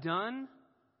what I've done,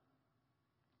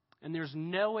 and there's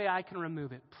no way I can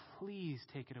remove it. Please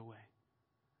take it away.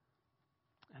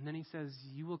 And then he says,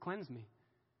 you will cleanse me.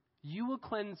 You will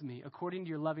cleanse me according to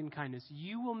your loving kindness.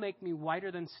 You will make me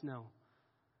whiter than snow.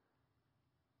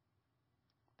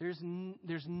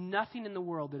 There's nothing in the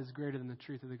world that is greater than the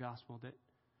truth of the gospel, that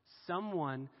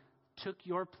someone took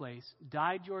your place,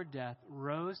 died your death,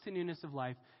 rose to newness of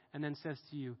life, and then says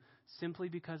to you, simply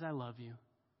because I love you,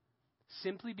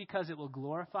 simply because it will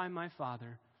glorify my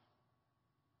Father,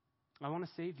 I want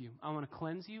to save you. I want to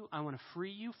cleanse you. I want to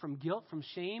free you from guilt, from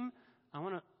shame. I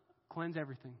want to cleanse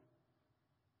everything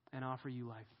and offer you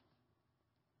life.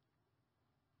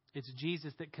 It's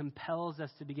Jesus that compels us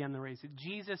to begin the race.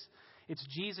 It's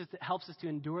Jesus that helps us to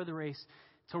endure the race,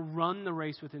 to run the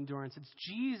race with endurance. It's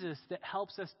Jesus that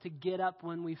helps us to get up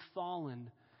when we've fallen.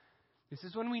 This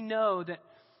is when we know that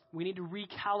we need to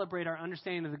recalibrate our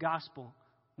understanding of the gospel.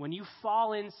 When you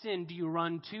fall in sin, do you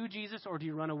run to Jesus or do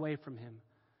you run away from him?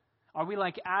 Are we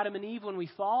like Adam and Eve when we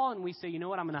fall and we say, you know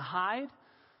what, I'm going to hide?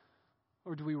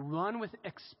 Or do we run with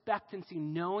expectancy,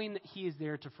 knowing that he is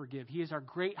there to forgive? He is our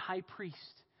great high priest,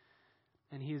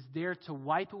 and he is there to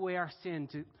wipe away our sin,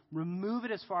 to remove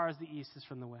it as far as the east is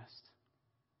from the west.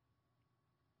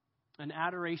 An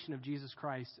adoration of Jesus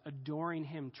Christ, adoring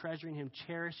him, treasuring him,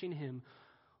 cherishing him,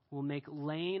 will make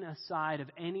laying aside of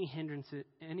any hindrance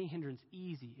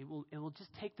easy. It will just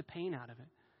take the pain out of it.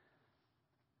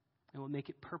 It will make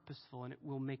it purposeful, and it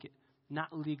will make it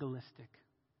not legalistic.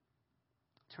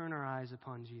 Turn our eyes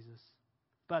upon Jesus.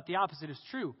 But the opposite is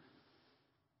true.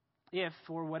 If,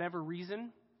 for whatever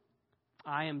reason,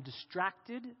 I am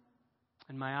distracted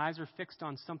and my eyes are fixed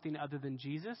on something other than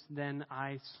Jesus, then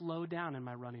I slow down in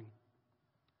my running.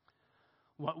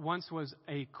 What once was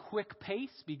a quick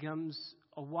pace becomes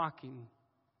a walking.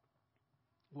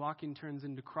 Walking turns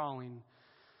into crawling.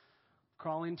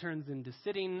 Crawling turns into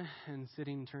sitting, and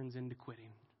sitting turns into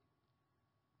quitting.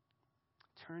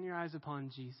 Turn your eyes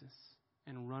upon Jesus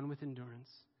and run with endurance,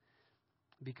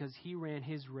 because he ran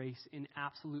his race in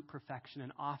absolute perfection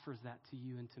and offers that to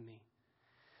you and to me.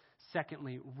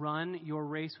 Secondly, run your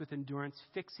race with endurance,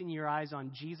 fixing your eyes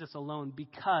on Jesus alone,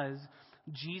 because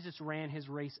Jesus ran his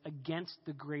race against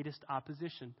the greatest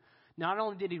opposition. Not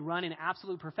only did he run in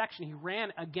absolute perfection, he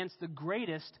ran against the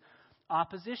greatest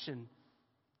opposition.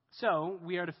 So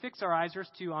we are to fix our eyes, verse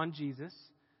 2, on Jesus,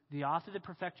 the author, the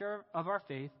perfecter of our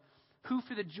faith, who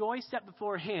for the joy set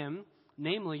before him,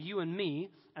 namely you and me,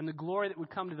 and the glory that would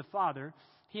come to the Father,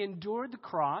 he endured the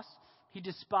cross, he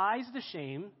despised the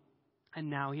shame, and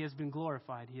now he has been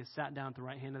glorified. He has sat down at the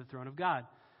right hand of the throne of God.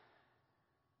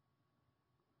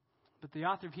 But the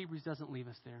author of Hebrews doesn't leave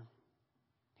us there.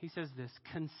 He says this,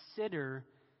 consider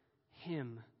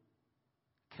him.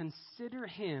 Consider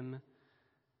him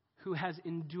who has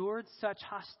endured such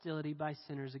hostility by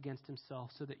sinners against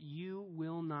himself, so that you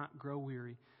will not grow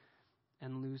weary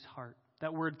and lose heart.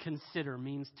 That word consider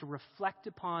means to reflect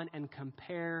upon and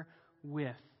compare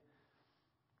with.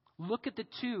 Look at the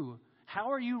two.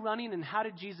 How are you running and how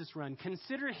did Jesus run?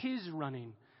 Consider his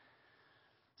running.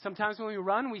 Sometimes when we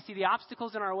run, we see the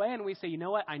obstacles in our way and we say, you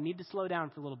know what, I need to slow down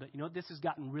for a little bit. You know what, this has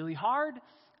gotten really hard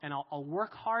and I'll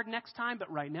work hard next time,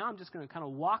 but right now I'm just going to kind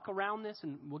of walk around this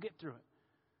and we'll get through it.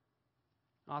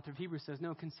 The author of Hebrews says,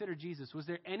 no, consider Jesus. Was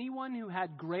there anyone who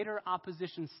had greater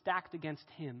opposition stacked against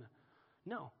him?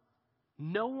 No.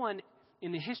 No one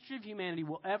in the history of humanity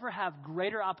will ever have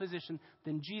greater opposition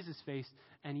than Jesus faced,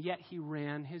 and yet he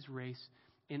ran his race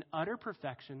in utter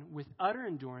perfection with utter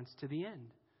endurance to the end.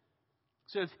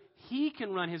 So if he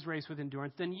can run his race with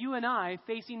endurance, then you and I,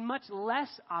 facing much less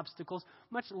obstacles,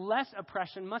 much less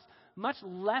oppression, much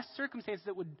less circumstances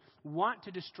that would want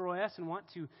to destroy us and want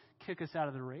to kick us out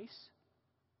of the race,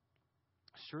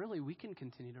 surely we can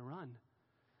continue to run.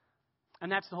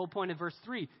 And that's the whole point of verse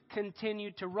 3.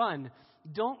 Continue to run.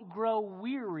 Don't grow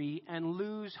weary and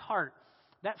lose heart.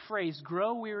 That phrase,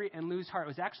 grow weary and lose heart,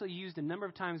 was actually used a number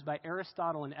of times by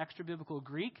Aristotle in extra-biblical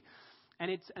Greek. And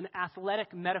it's an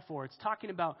athletic metaphor. It's talking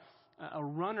about a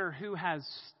runner who has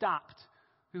stopped,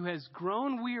 who has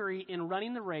grown weary in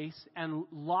running the race and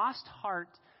lost heart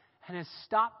and has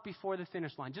stopped before the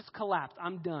finish line. Just collapsed.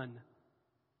 I'm done.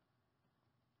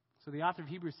 So the author of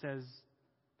Hebrews says,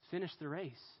 finish the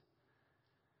race.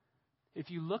 If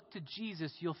you look to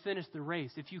Jesus, you'll finish the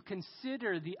race. If you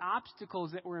consider the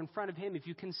obstacles that were in front of him, if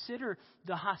you consider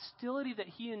the hostility that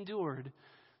he endured,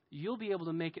 you'll be able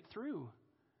to make it through.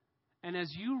 And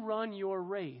as you run your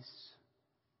race,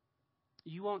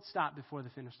 you won't stop before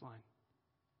the finish line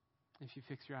if you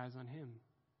fix your eyes on him.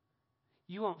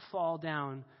 You won't fall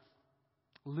down,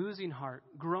 losing heart,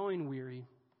 growing weary,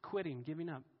 quitting, giving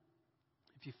up,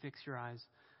 if you fix your eyes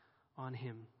on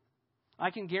him. I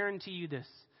can guarantee you this.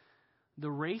 The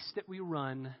race that we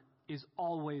run is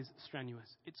always strenuous.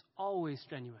 It's always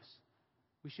strenuous.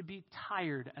 We should be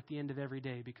tired at the end of every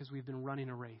day because we've been running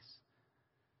a race.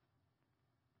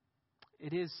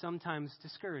 It is sometimes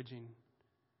discouraging.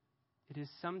 It is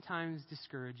sometimes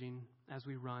discouraging as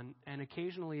we run, and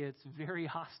occasionally it's very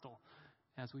hostile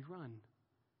as we run.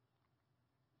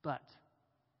 But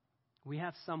we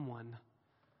have someone,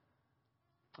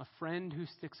 a friend who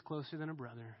sticks closer than a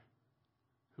brother,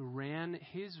 who ran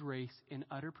his race in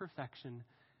utter perfection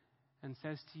and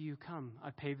says to you, come, I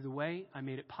paved the way, I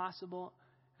made it possible,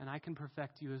 and I can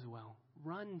perfect you as well.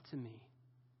 Run to me.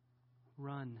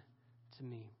 Run to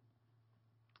me.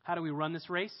 How do we run this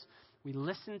race? We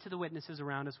listen to the witnesses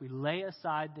around us. We lay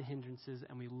aside the hindrances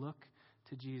and we look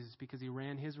to Jesus because he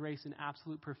ran his race in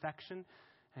absolute perfection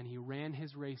and he ran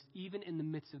his race even in the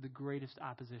midst of the greatest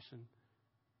opposition.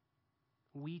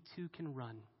 We too can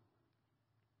run.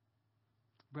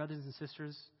 Brothers and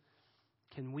sisters,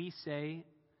 can we say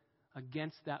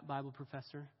against that Bible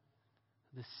professor,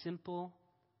 the simple,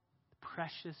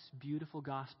 precious, beautiful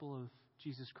gospel of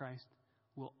Jesus Christ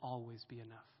will always be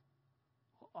enough?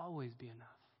 Always be enough.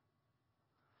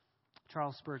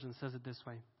 Charles Spurgeon says it this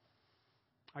way.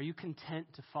 Are you content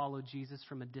to follow Jesus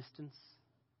from a distance?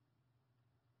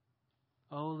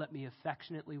 Oh, let me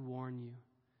affectionately warn you.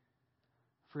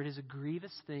 For it is a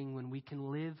grievous thing when we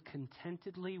can live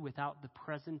contentedly without the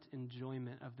present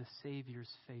enjoyment of the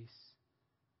Savior's face.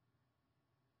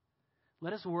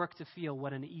 Let us work to feel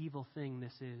what an evil thing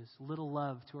this is. Little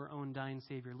love to our own dying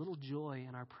Savior. Little joy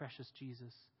in our precious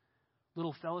Jesus.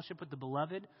 Little fellowship with the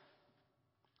beloved.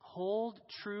 Hold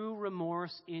true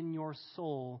remorse in your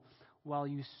soul while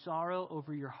you sorrow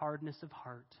over your hardness of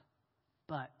heart.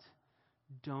 But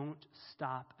don't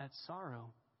stop at sorrow.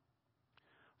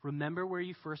 Remember where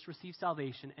you first received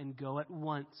salvation and go at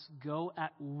once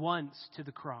to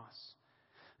the cross.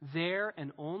 There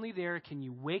and only there can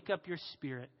you wake up your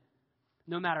spirit.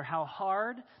 No matter how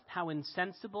hard, how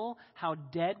insensible, how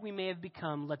dead we may have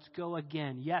become, let's go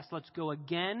again. Yes, let's go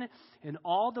again in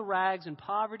all the rags and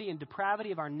poverty and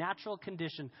depravity of our natural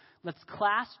condition. Let's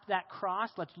clasp that cross.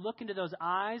 Let's look into those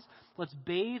eyes. Let's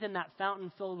bathe in that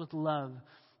fountain filled with love.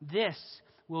 This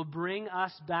will bring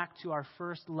us back to our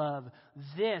first love.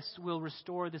 This will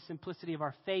restore the simplicity of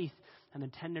our faith and the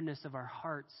tenderness of our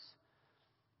hearts.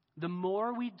 The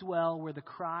more we dwell where the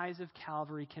cries of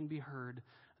Calvary can be heard,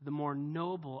 the more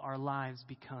noble our lives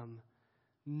become.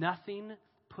 Nothing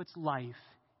puts life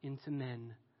into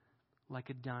men like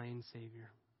a dying Savior.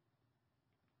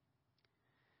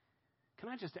 Can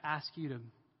I just ask you to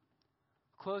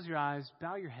close your eyes,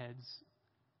 bow your heads,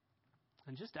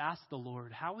 and just ask the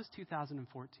Lord, how was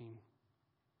 2014?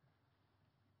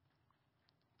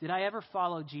 Did I ever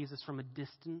follow Jesus from a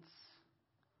distance?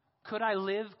 Could I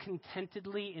live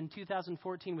contentedly in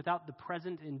 2014 without the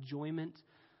present enjoyment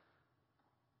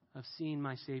of seeing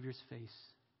my Savior's face?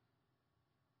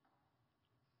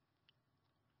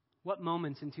 What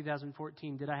moments in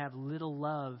 2014 did I have little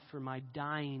love for my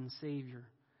dying Savior?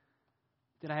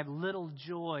 Did I have little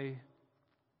joy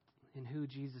in who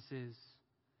Jesus is?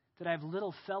 Did I have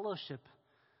little fellowship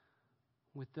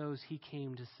with those He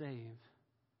came to save?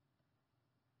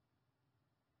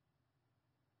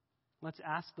 Let's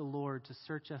ask the Lord to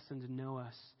search us and to know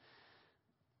us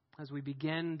as we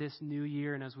begin this new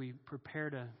year and as we prepare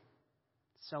to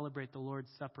celebrate the Lord's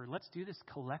Supper. Let's do this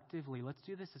collectively. Let's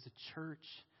do this as a church.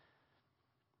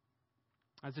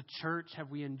 As a church, have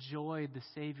we enjoyed the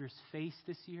Savior's face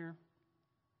this year?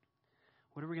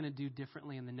 What are we going to do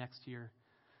differently in the next year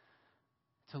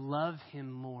to love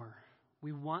Him more?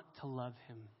 We want to love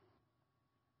Him.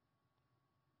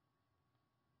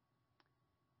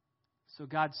 So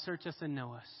God, search us and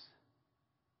know us.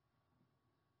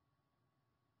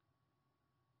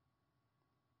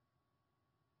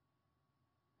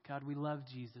 God, we love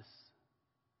Jesus.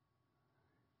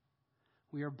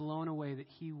 We are blown away that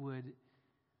He would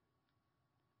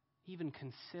even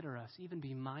consider us, even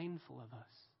be mindful of us.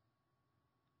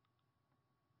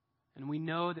 And we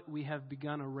know that we have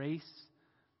begun a race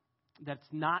that's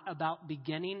not about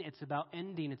beginning, it's about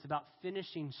ending, it's about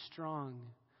finishing strong.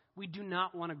 We do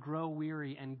not want to grow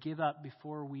weary and give up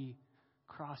before we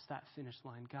cross that finish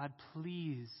line. God,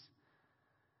 please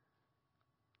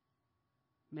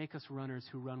make us runners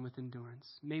who run with endurance.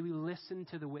 May we listen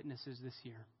to the witnesses this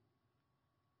year.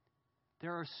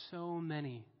 There are so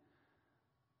many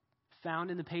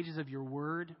found in the pages of your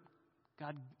word.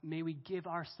 God, may we give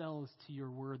ourselves to your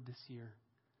word this year.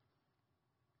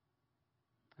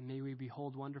 And may we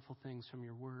behold wonderful things from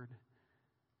your word.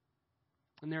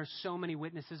 And there are so many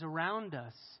witnesses around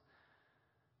us,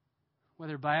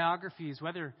 whether biographies,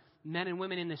 whether men and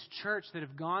women in this church that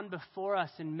have gone before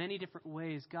us in many different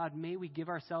ways. God, may we give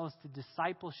ourselves to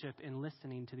discipleship in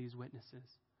listening to these witnesses.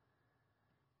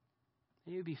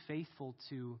 May we be faithful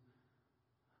to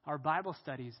our Bible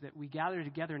studies that we gather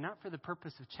together, not for the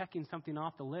purpose of checking something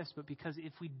off the list, but because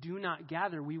if we do not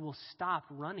gather, we will stop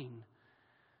running.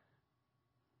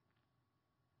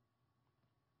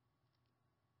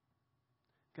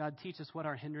 God, teach us what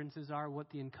our hindrances are, what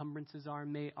the encumbrances are.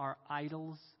 May our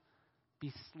idols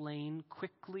be slain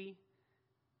quickly,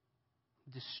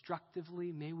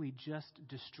 destructively. May we just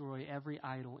destroy every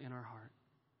idol in our heart.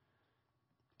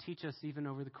 Teach us even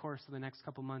over the course of the next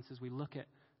couple months as we look at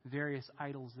various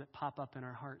idols that pop up in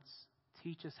our hearts.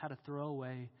 Teach us how to throw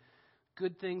away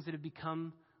good things that have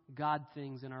become God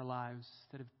things in our lives,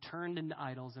 that have turned into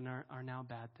idols and are now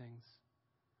bad things.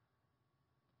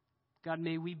 God,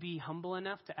 may we be humble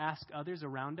enough to ask others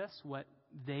around us what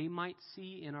they might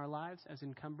see in our lives as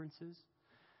encumbrances.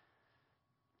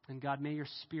 And God, may your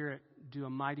Spirit do a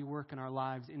mighty work in our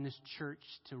lives in this church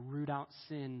to root out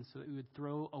sin so that we would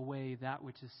throw away that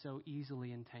which is so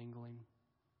easily entangling.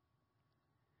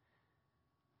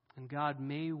 And God,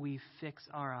 may we fix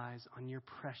our eyes on your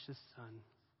precious Son.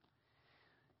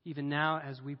 Even now,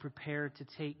 as we prepare to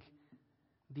take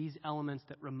these elements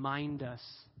that remind us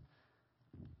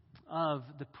of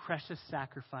the precious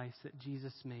sacrifice that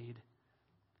Jesus made,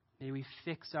 may we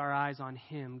fix our eyes on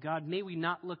Him. God, may we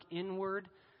not look inward.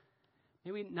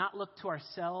 May we not look to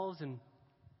ourselves and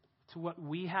to what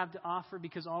we have to offer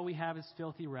because all we have is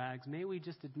filthy rags. May we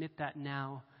just admit that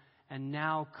now and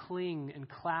now cling and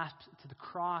clasp to the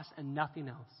cross and nothing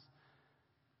else.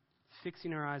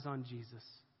 Fixing our eyes on Jesus.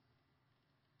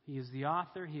 He is the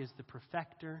author. He is the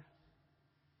perfecter.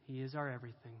 He is our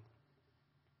everything.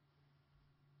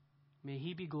 May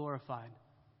He be glorified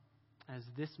as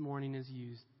this morning is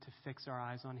used to fix our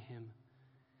eyes on Him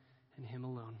and Him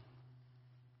alone.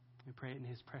 We pray it in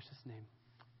His precious name.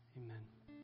 Amen.